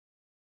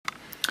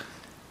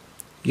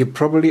You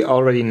probably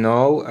already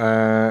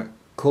know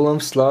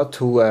Coulomb's law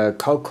to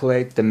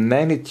calculate the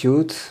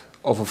magnitude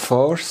of a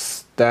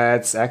force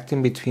that's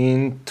acting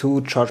between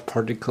two charged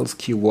particles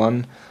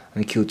Q1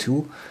 and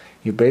Q2.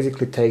 You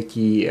basically take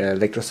the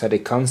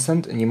electrostatic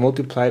constant and you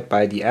multiply it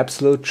by the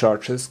absolute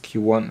charges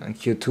Q1 and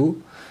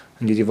Q2,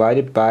 and you divide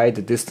it by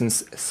the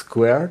distance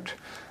squared,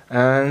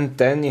 and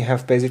then you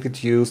have basically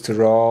to use the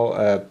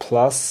raw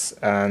plus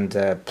and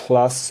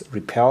plus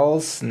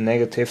repels,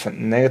 negative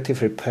and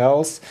negative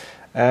repels,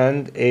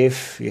 and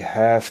if you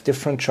have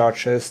different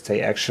charges they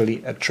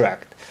actually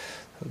attract.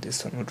 So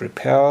this one would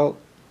repel,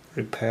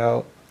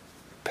 repel,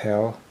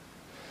 repel,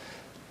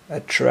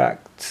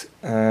 attract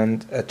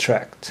and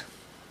attract.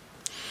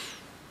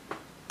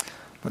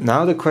 But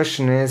now the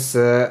question is,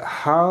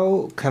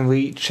 how can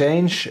we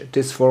change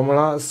this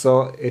formula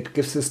so it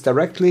gives us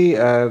directly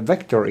a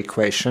vector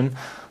equation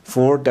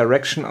for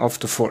direction of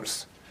the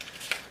force?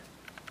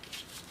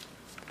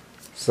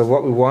 So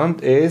what we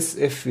want is,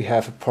 if we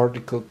have a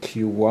particle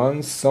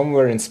Q1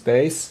 somewhere in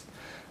space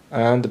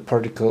and the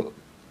particle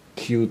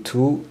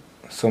Q2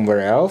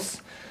 somewhere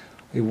else,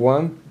 we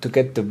want to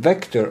get the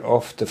vector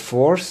of the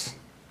force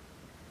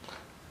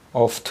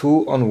of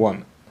 2 on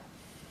 1.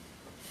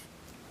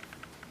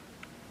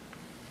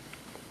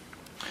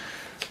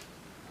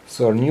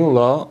 So our new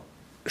law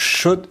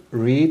should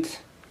read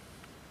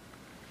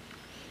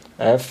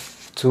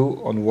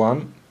F2 on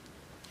 1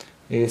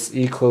 is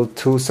equal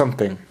to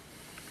something.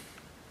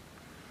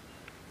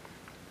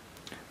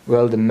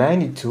 Well, the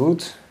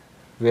magnitude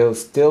will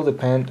still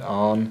depend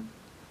on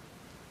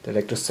the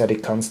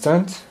electrostatic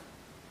constant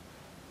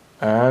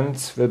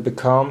and will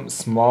become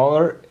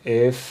smaller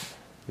if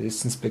the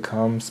distance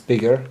becomes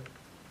bigger.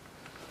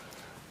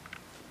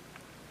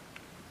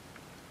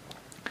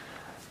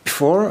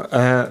 Before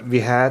we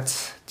had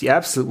the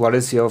absolute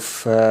velocity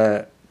of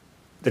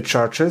the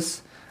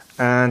charges,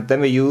 and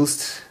then we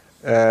used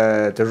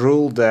the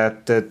rule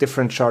that the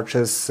different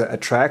charges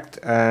attract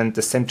and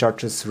the same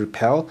charges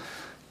repel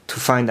to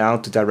find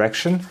out the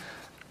direction.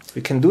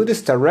 We can do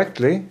this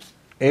directly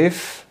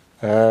if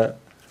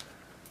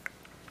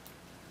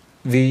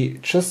we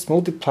just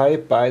multiply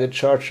it by the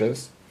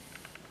charges.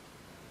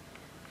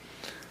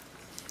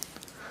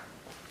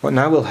 What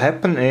now will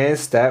happen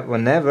is that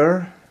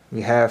whenever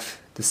we have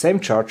the same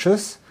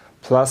charges,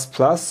 plus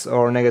plus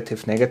or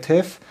negative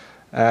negative,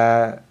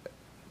 the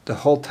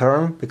whole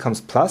term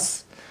becomes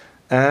plus,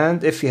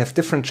 and if you have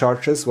different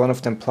charges, one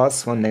of them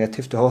plus, one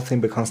negative, the whole thing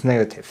becomes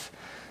negative.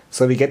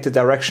 So we get the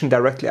direction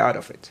directly out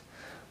of it.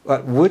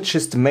 But which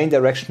is the main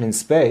direction in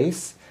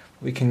space?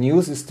 We can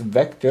use is the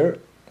vector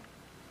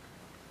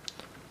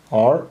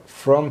r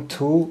from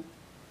 2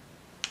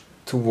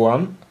 to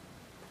 1.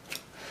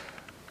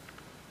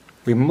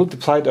 We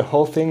multiply the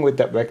whole thing with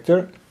that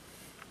vector,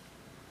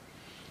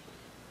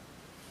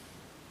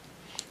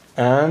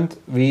 and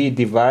we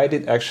divide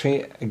it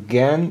actually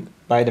again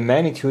by the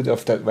magnitude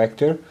of that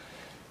vector.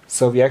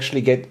 So we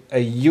actually get a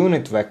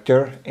unit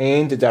vector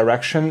in the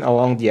direction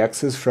along the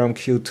axis from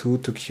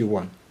Q2 to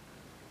Q1.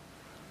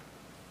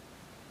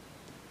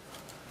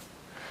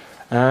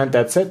 And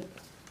that's it.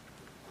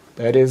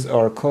 That is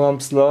our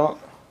Coulomb's law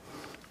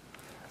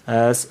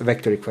as a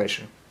vector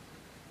equation.